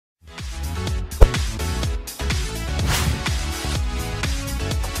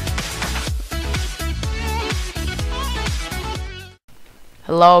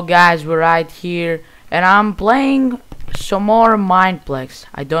Hello guys, we're right here and I'm playing some more Mineplex.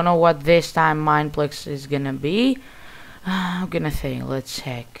 I don't know what this time Mineplex is gonna be. I'm gonna think, let's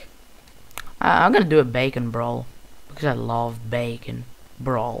check. I'm gonna do a bacon brawl because I love bacon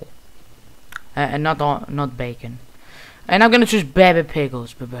brawl. And not bacon. And I'm gonna choose Baby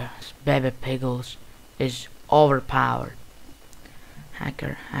Pickles because Baby Pickles is overpowered.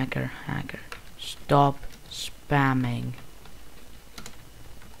 Hacker. Stop spamming.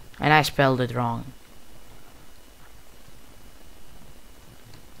 And I spelled it wrong.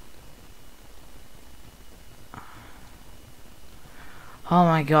 Oh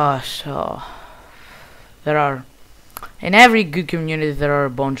my gosh. There are, in every good community there are a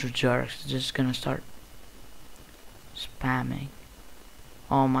bunch of jerks just gonna start spamming.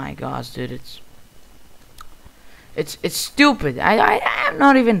 Oh my gosh, dude, it's stupid. I'm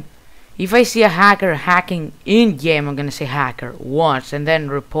not even, if I see a hacker hacking in game, I'm gonna say hacker once and then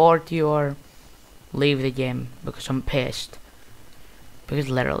report you or leave the game because I'm pissed. Because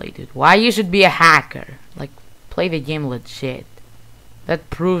literally, dude, why you should be a hacker? Like, play the game legit. That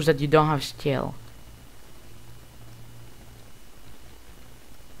proves that you don't have skill.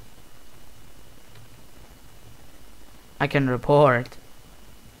 I can report.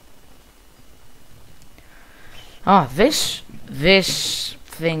 Oh, this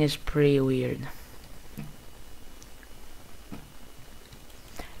thing is pretty weird.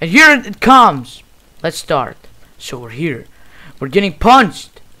 And here it comes. Let's start. So we're here. We're getting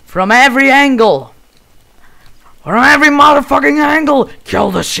punched from every angle. From every motherfucking angle. Kill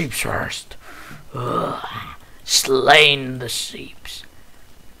the sheeps first. Ugh. Slain the sheeps.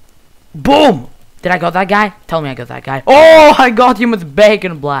 Boom. Did I got that guy? Tell me I got that guy. Oh, I got him with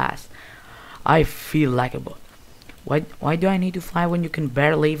bacon blast. I feel like a bot. Why do I need to fly when you can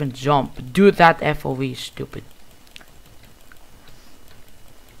barely even jump? Do that FOV, stupid.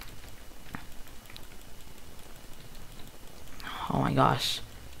 Oh my gosh.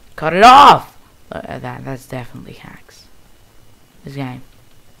 Cut it off! That's definitely hacks. This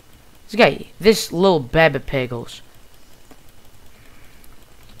little Baby Pickles.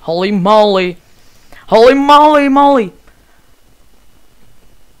 Holy moly! Holy moly!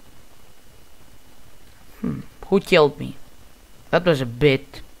 Who killed me? That was a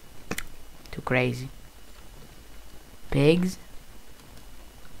bit too crazy. Pigs?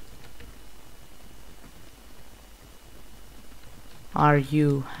 Are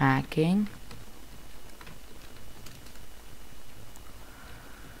you hacking?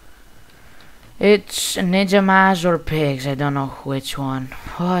 It's Ninja Mass or Pigs, I don't know which one.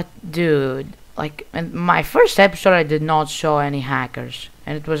 What, dude? Like, in my first episode I did not show any hackers,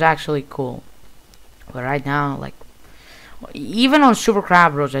 and it was actually cool. But right now, like, even on Super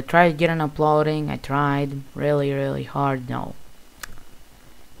Crab Bros, I tried getting uploading. I tried really hard. No,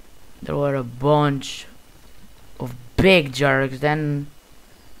 there were a bunch of big jerks. Then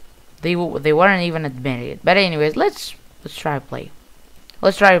they weren't even admitting it. But anyways, let's try to play.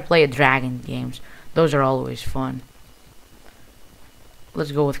 Let's try to play a dragon games. Those are always fun.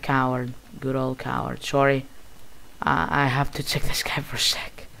 Let's go with Coward. Good old Coward. Sorry, I have to check this guy for a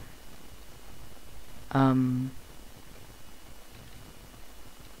sec.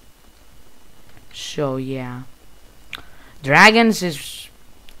 So yeah, Dragons is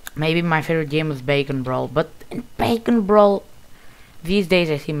maybe my favorite game with Bacon Brawl, but in Bacon Brawl these days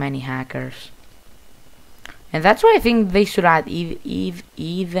I see many hackers, and that's why I think they should add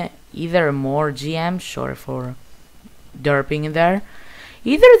either more GMs. Sorry for derping in there.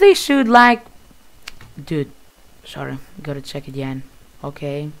 Either they should, like, dude, sorry, gotta check again.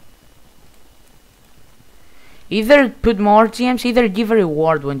 Okay. Either put more gems, either give a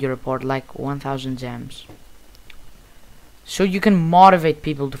reward when you report, like 1000 gems. So you can motivate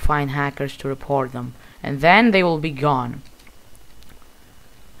people to find hackers to report them. And then they will be gone.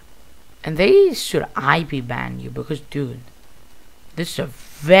 And they should IP ban you because, dude, this is a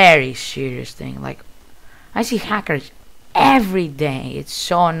very serious thing. Like, I see hackers every day. It's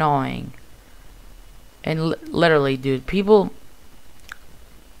so annoying. And literally, dude, people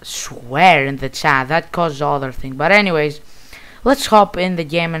swear in the chat. That causes other thing. But anyways, let's hop in the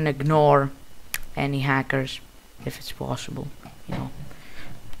game and ignore any hackers if it's possible. You know,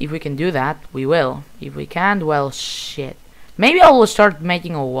 if we can do that, we will. If we can't, well, shit. Maybe I will start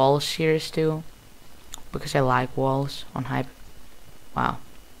making a wall series too, because I like walls on hype. Wow.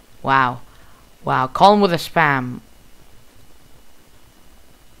 Call him with a spam.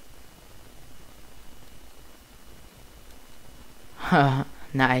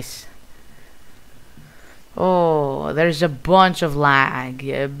 Nice. Oh, there's a bunch of lag.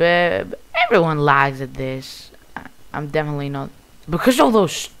 Everyone lags at this. I'm definitely not Because of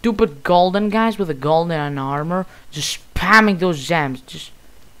those stupid golden guys with the golden armor, just spamming those gems, just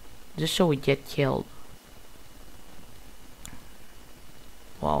so we get killed.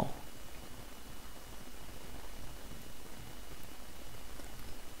 Whoa.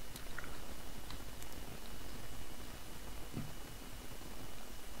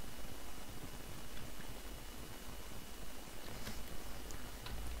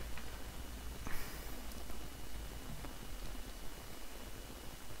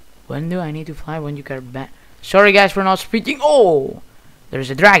 When do I need to fly? When you get back? Sorry guys for not speaking. Oh! There's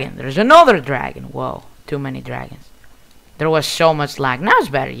a dragon. There's another dragon. Whoa. Too many dragons. There was so much lag. Now it's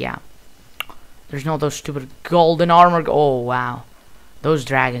better, yeah. There's no those stupid golden armor. Oh, wow. Those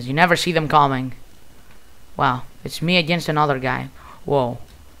dragons. You never see them coming. Wow. It's me against another guy. Whoa.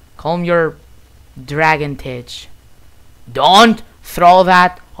 Calm your dragon titch. Don't throw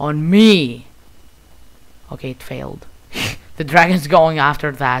that on me. Okay, it failed. The dragon's going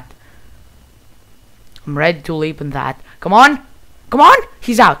after that. I'm ready to leap in that. Come on! Come on!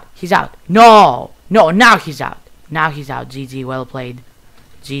 He's out! He's out! No! No, now he's out. Now he's out. GG, well played.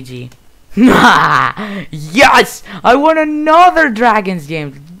 GG. Yes! I won another Dragons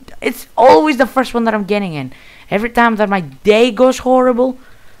game. It's always the first one that I'm getting in. Every time that my day goes horrible,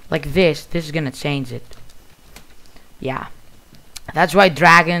 like this is gonna change it. Yeah. That's why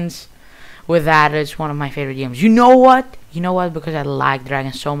Dragons with that is one of my favorite games. You know what? You know what? Because I like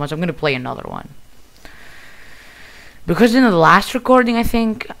Dragons so much, I'm gonna play another one. Because in the last recording, I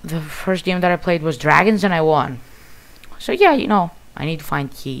think the first game that I played was Dragons and I won. So yeah, you know, I need to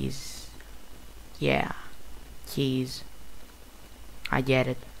find keys. Yeah, keys. I get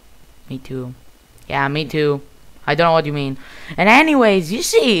it. Me too. Yeah, me too. I don't know what you mean. And anyways, you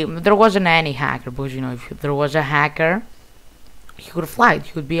see, there wasn't any hacker. Because, you know, if there was a hacker, he could fly.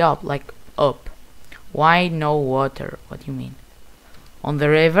 He could be up, like, up. Why no water? What do you mean? On the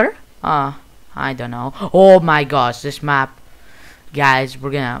river? I don't know. Oh my gosh, this map, guys,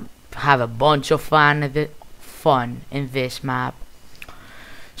 we're gonna have a bunch of fun in this map.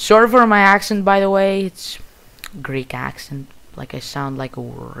 Sorry for my accent, by the way. It's Greek accent. Like I sound like a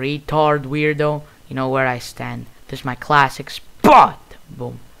retard weirdo. You know where I stand. This is my classic spot.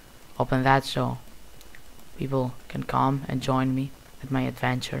 Boom. Open that so people can come and join me at my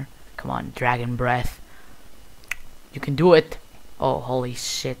adventure. Come on, dragon breath. You can do it. Oh, holy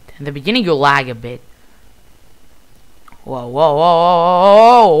shit. In the beginning, you lag a bit. Whoa, whoa, whoa,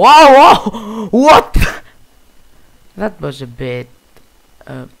 whoa, whoa, whoa, whoa! What? That was a bit...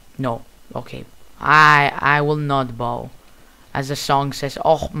 no. Okay. I will not bow. As the song says,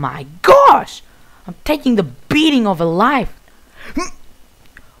 oh my gosh! I'm taking the beating of a life.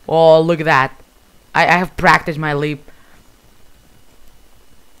 Oh, look at that. I have practiced my leap.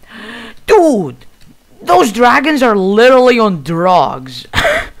 Dude! Those dragons are literally on drugs.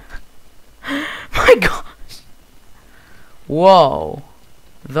 My gosh. Whoa.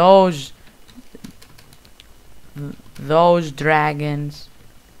 Those dragons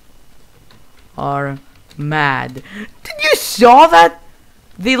are mad. Did you saw that?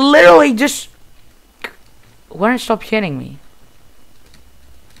 They literally just wouldn't stop hitting me.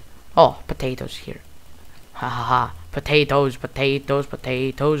 Oh, potatoes here. Ha ha ha. Potatoes, potatoes,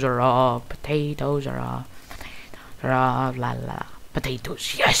 potatoes are up. Potatoes are up. Potatoes are up. La la.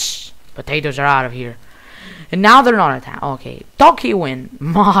 Potatoes, yes. Potatoes are out of here. And now they're not attacked. Okay, Toki win.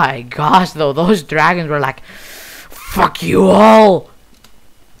 My gosh, though, those dragons were like, fuck you all.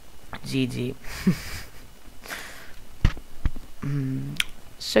 GG.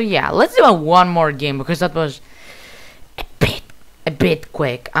 So yeah, let's do one more game because that was a bit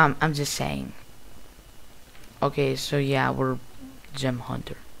quick. I'm just saying. Okay, so yeah, we're gem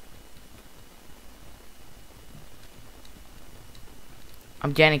hunter.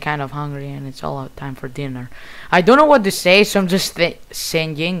 I'm getting kind of hungry and it's all time for dinner. I don't know what to say, so I'm just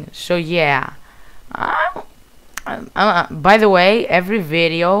singing. So yeah. By the way, every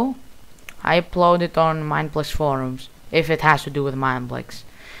video I upload it on Mineplex forums if it has to do with Mineplex.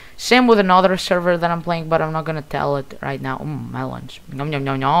 Same with another server that I'm playing, but I'm not gonna tell it right now. Melons. Yum yum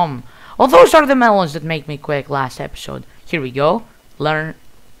yum yum. Oh, those are the melons that make me quick last episode. Here we go. Learn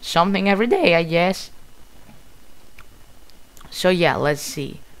something every day, I guess. So yeah, let's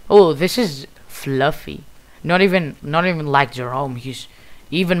see. Oh, this is fluffy. Not even like Jerome. He's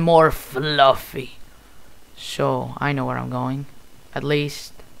even more fluffy. So I know where I'm going. At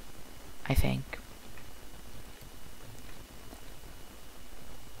least I think.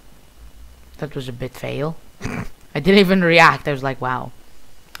 That was a bit fail. I didn't even react. I was like, wow.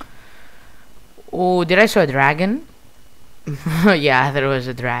 Oh, did I saw a dragon? Yeah, there was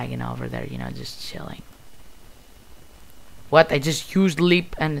a dragon over there, you know, just chilling. What? I just used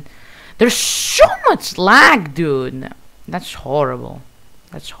leap and there's so much lag, dude. That's horrible.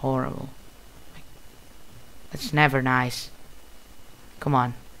 That's horrible. That's never nice. Come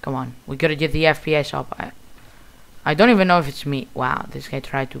on, come on. We gotta get the FPS up. I don't even know if it's me. Wow, this guy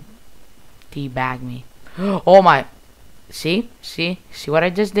tried to teabag me. Oh my. See what I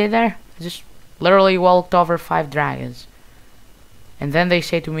just did there? I just literally walked over 5 dragons. And then they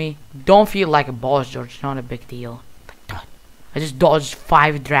say to me, don't feel like a boss, George. It's not a big deal. I just dodged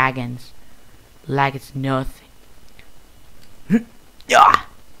 5 dragons. Like it's nothing. Yeah.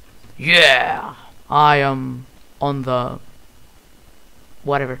 Yeah. I am on the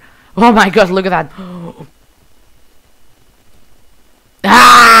whatever. Oh my god, look at that.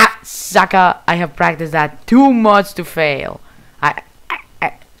 Ah, sucker. I have practiced that too much to fail. I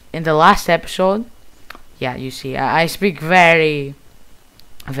in the last episode, yeah, you see, I speak very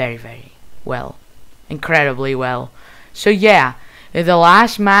well. Incredibly well. So yeah, in the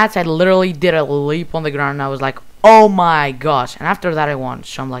last match I literally did a leap on the ground and I was like, oh my gosh. And after that I won.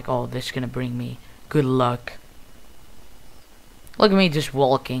 So I'm like, oh, this is gonna bring me good luck. Look at me just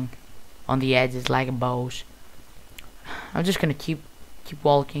walking on the edges like a boss. I'm just gonna keep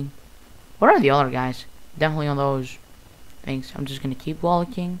walking. Where are the other guys? Definitely on those things. I'm just gonna keep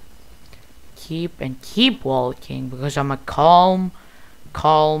walking. Keep walking because I'm a calm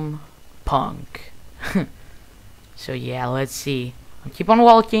punk. So yeah, let's see. I'll keep on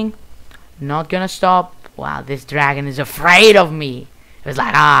walking. Not gonna stop. Wow, this dragon is afraid of me. It was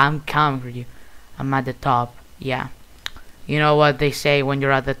like, I'm coming for you. I'm at the top. Yeah. You know what they say when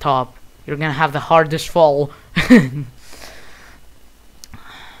you're at the top? You're gonna have the hardest fall.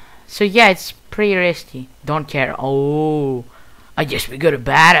 So yeah, it's pretty risky. Don't care. Oh, I guess we got a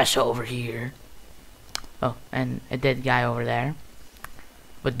badass over here. Oh, and a dead guy over there.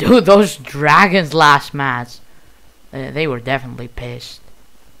 But dude, those dragons last match, they were definitely pissed.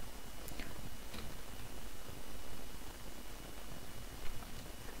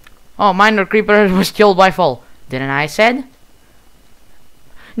 Oh, minor creeper was killed by fall. Didn't I said?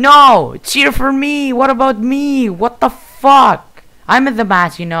 No, cheer for me. What about me? What the fuck? I'm in the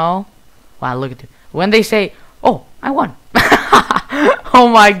match, you know. Wow, look at it. When they say, oh, I won. Oh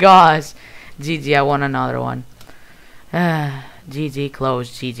my gosh. GG, I won another one. GG, close,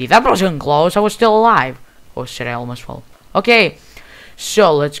 GG. That wasn't close. I was still alive. Oh shit, I almost fell. Okay,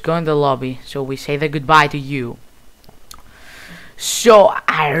 so let's go in the lobby. So we say the goodbye to you. So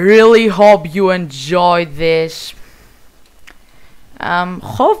I really hope you enjoyed this.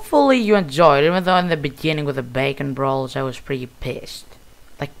 Hopefully you enjoyed it, even though in the beginning with the bacon brawls I was pretty pissed.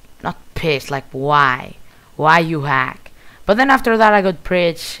 Like, not pissed, like why? Why you hack? But then after that I got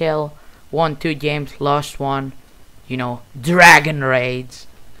pretty chill. Won 2 games, lost 1. You know, dragon raids.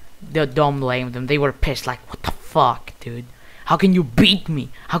 Don't blame them. They were pissed like, what the fuck, dude? How can you beat me?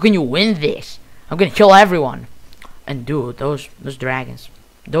 How can you win this? I'm gonna kill everyone. And dude, those dragons.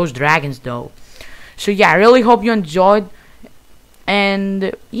 Those dragons though. So yeah, I really hope you enjoyed.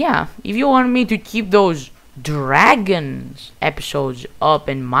 And yeah, if you want me to keep those dragons episodes up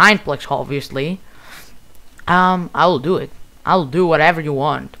in Mineplex, obviously, I'll do it. I'll do whatever you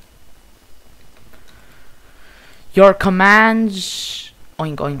want. Your commands,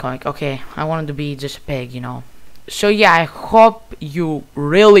 oink oink oink. Okay, I wanted to be just a pig, you know. So yeah, I hope you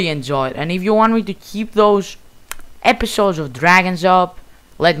really enjoyed. And if you want me to keep those episodes of dragons up,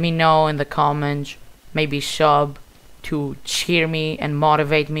 let me know in the comments. Maybe sub to cheer me and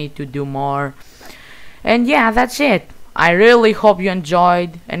motivate me to do more. And yeah, that's it. I really hope you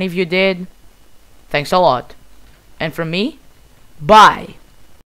enjoyed, and if you did, thanks a lot. And from me, bye.